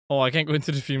Oh, I can't go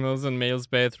into the females and males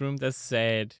bathroom. That's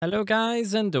sad. Hello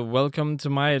guys and welcome to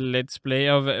my let's play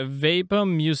of Vapor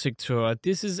Music Tour.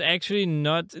 This is actually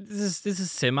not this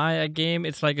is semi a game.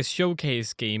 It's like a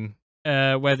showcase game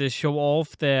where they show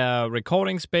off their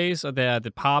recording space or their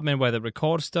department where they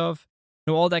record stuff.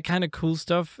 You know, all that kind of cool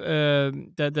stuff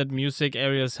that music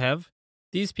areas have.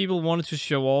 These people wanted to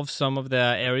show off some of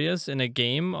their areas in a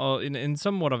game or in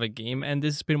somewhat of a game, and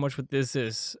this is pretty much what this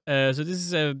is. So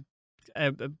this is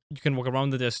you can walk around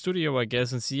their studio, I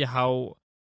guess, and see how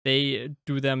they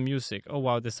do their music. Oh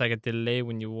wow, there's like a delay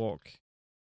when you walk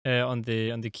on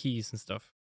the keys and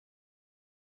stuff.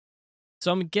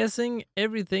 So I'm guessing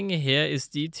everything here is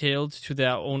detailed to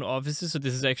their own offices. So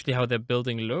this is actually how their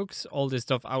building looks. All this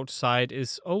stuff outside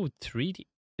is 3D.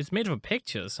 It's made from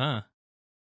pictures, huh?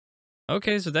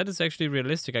 Okay, so that is actually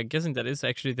realistic. I'm guessing that is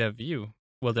actually their view.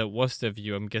 Well, that was their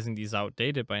view. I'm guessing these are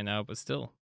outdated by now, but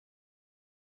still.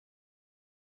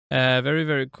 Very,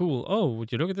 very cool. Oh,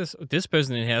 would you look at this? This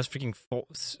person in here has freaking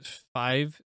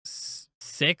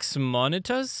 6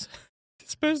 monitors.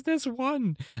 This person has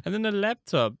one. And then a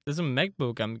laptop. There's a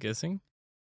MacBook, I'm guessing.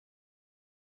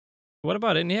 What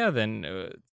about in here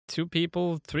then? 2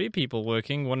 people, 3 people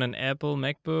working. One an Apple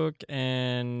MacBook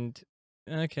and...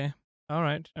 Okay. All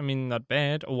right. I mean, not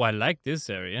bad. Oh, I like this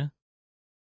area.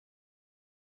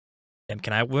 Damn,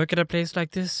 can I work at a place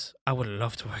like this? I would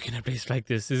love to work in a place like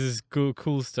this. This is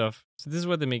cool stuff. So this is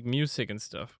where they make music and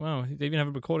stuff. Wow, they even have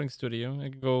a recording studio. I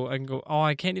can go. Oh,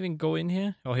 I can't even go in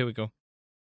here. Oh, here we go.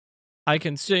 I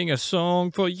can sing a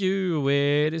song for you.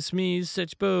 It is me,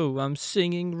 Such Bo. I'm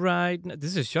singing right now.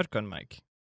 This is a shotgun mic.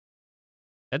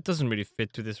 That doesn't really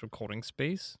fit to this recording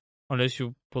space. Unless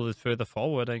you pull it further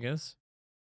forward, I guess.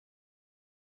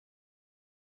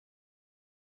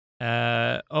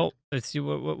 Oh, let's see,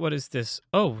 what is this?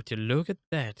 Oh, would you look at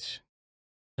that?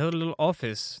 Another little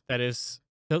office that is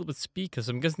filled with speakers.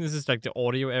 I'm guessing this is like the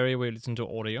audio area where you listen to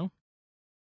audio.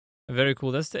 Very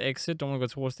cool. That's the exit. Don't want to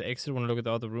go towards the exit. Want to look at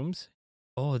the other rooms.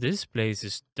 Oh, this place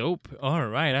is dope. All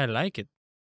right, I like it.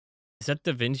 Is that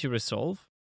DaVinci Resolve?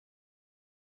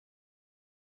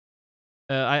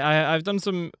 I've done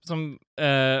some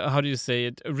how do you say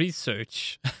it,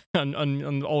 research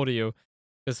on audio,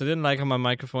 because I didn't like how my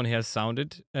microphone here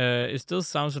sounded. It still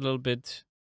sounds a little bit,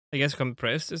 I guess,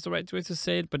 compressed is the right way to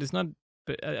say it, but it's not.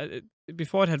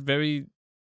 Before it had very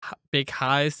big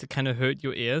highs that kind of hurt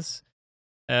your ears.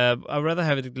 I'd rather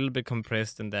have it a little bit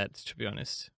compressed than that, to be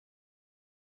honest.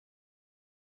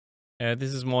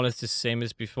 This is more or less the same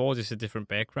as before, just a different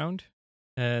background.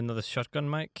 Another shotgun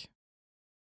mic.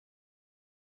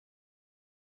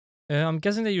 I'm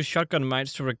guessing they use shotgun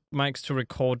mics to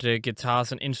record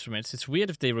guitars and instruments. It's weird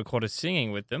if they recorded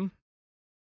singing with them.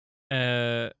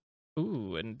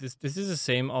 Ooh, and this is the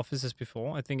same office as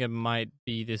before. I think it might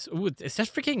be this. Ooh, is that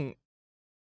freaking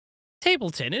table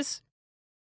tennis?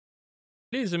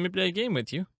 Please let me play a game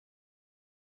with you.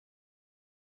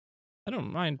 I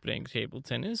don't mind playing table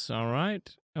tennis. All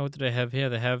right. Oh, what do they have here?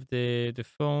 They have the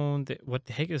phone. What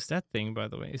the heck is that thing, by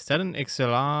the way? Is that an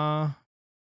XLR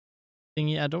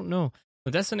thingy? I don't know.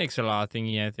 But that's an XLR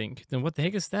thingy, I think. Then what the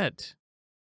heck is that?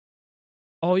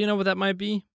 Oh, you know what that might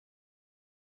be?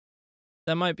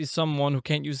 That might be someone who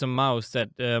can't use a mouse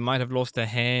that might have lost their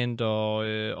hand or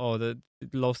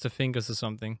lost their fingers or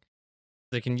something.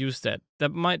 They can use that.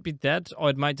 That might be that, or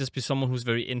it might just be someone who's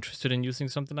very interested in using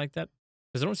something like that.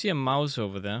 Because I don't see a mouse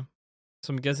over there.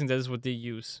 So I'm guessing that is what they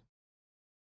use.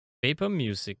 Vapor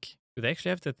Music. Do they actually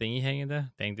have the thingy hanging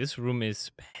there? Dang, this room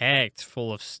is packed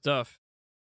full of stuff.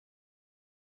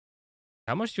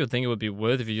 How much do you think it would be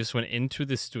worth if you just went into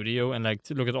the studio and like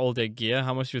to look at all their gear?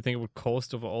 How much do you think it would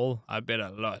cost overall? I bet a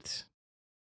lot.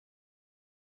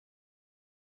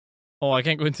 Oh, I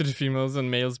can't go into the females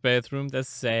and males bathroom. That's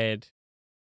sad.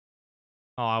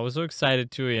 Oh, I was so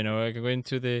excited too, you know. I can go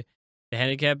into the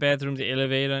handicap bathroom, the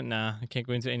elevator. Nah, I can't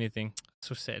go into anything.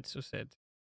 So sad, so sad.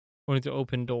 Only to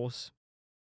open doors.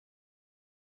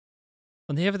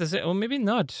 And they have to say, oh, maybe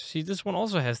not. See, this one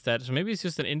also has that. So maybe it's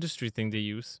just an industry thing they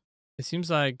use. It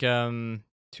seems like 2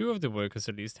 of the workers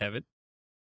at least have it.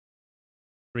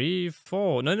 3,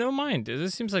 4. No, never mind.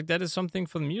 It seems like that is something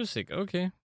for the music.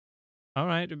 Okay. All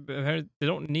right. They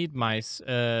don't need mice,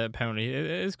 apparently.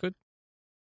 It's good.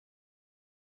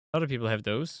 A lot of people have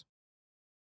those.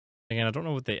 Again, I don't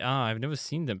know what they are. I've never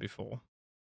seen them before.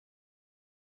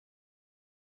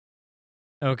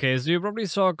 Okay, so you probably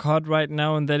saw a cut right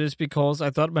now, and that is because I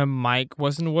thought my mic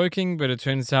wasn't working, but it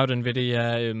turns out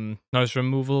NVIDIA noise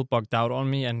removal bugged out on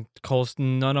me and caused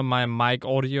none of my mic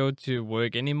audio to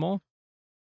work anymore.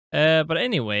 But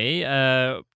anyway,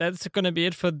 that's gonna be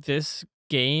it for this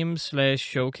game slash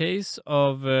showcase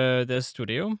of their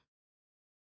studio.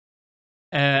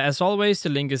 As always, the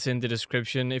link is in the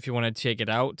description if you want to check it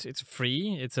out. It's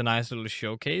free. It's a nice little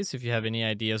showcase if you have any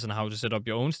ideas on how to set up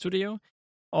your own studio.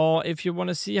 Or if you want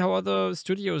to see how other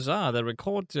studios are that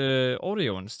record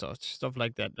audio and stuff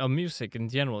like that, or music in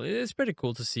general. It's pretty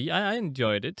cool to see. I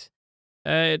enjoyed it.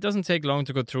 It doesn't take long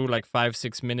to go through, like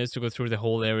 5-6 minutes to go through the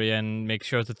whole area and make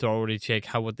sure to thoroughly check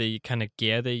how what they kind of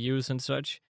gear they use and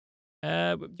such.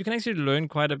 You can actually learn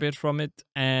quite a bit from it,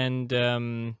 and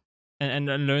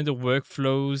learn the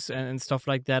workflows and stuff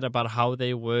like that about how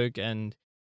they work and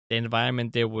the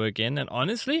environment they work in. And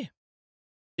honestly,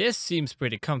 this seems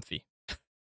pretty comfy.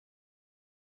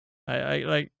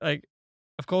 I like.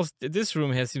 Of course, this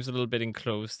room here seems a little bit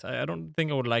enclosed. I don't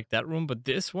think I would like that room, but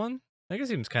this one, I guess,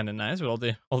 seems kind of nice with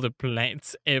all the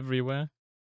plants everywhere.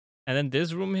 And then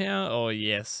this room here, oh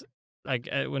yes, like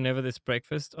whenever there's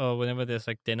breakfast or whenever there's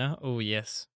like dinner, oh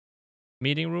yes.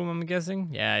 Meeting room, I'm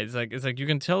guessing. Yeah, it's like you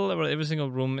can tell about every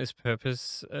single room is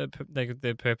purpose, like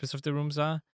the purpose of the rooms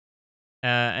are.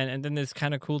 And then it's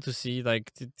kind of cool to see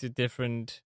like the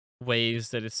different ways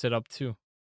that it's set up too.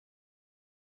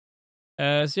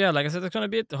 So yeah, like I said, that's gonna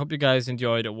be it. I hope you guys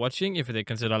enjoyed watching. If you did,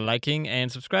 consider liking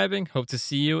and subscribing. Hope to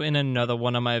see you in another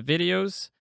one of my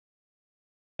videos.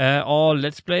 Or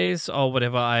let's plays or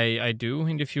whatever I do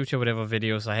in the future, whatever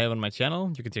videos I have on my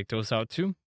channel. You can check those out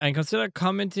too. And consider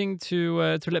commenting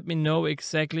to let me know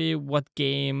exactly what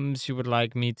games you would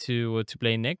like me to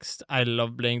play next. I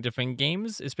love playing different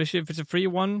games, especially if it's a free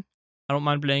one. I don't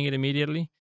mind playing it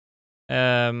immediately.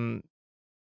 Um,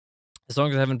 as long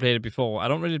as I haven't played it before. I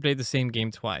don't really play the same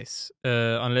game twice,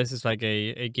 unless it's like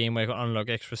a game where I can unlock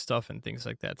extra stuff and things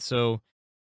like that. So,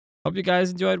 hope you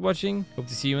guys enjoyed watching. Hope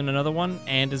to see you in another one.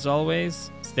 And as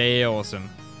always, stay awesome.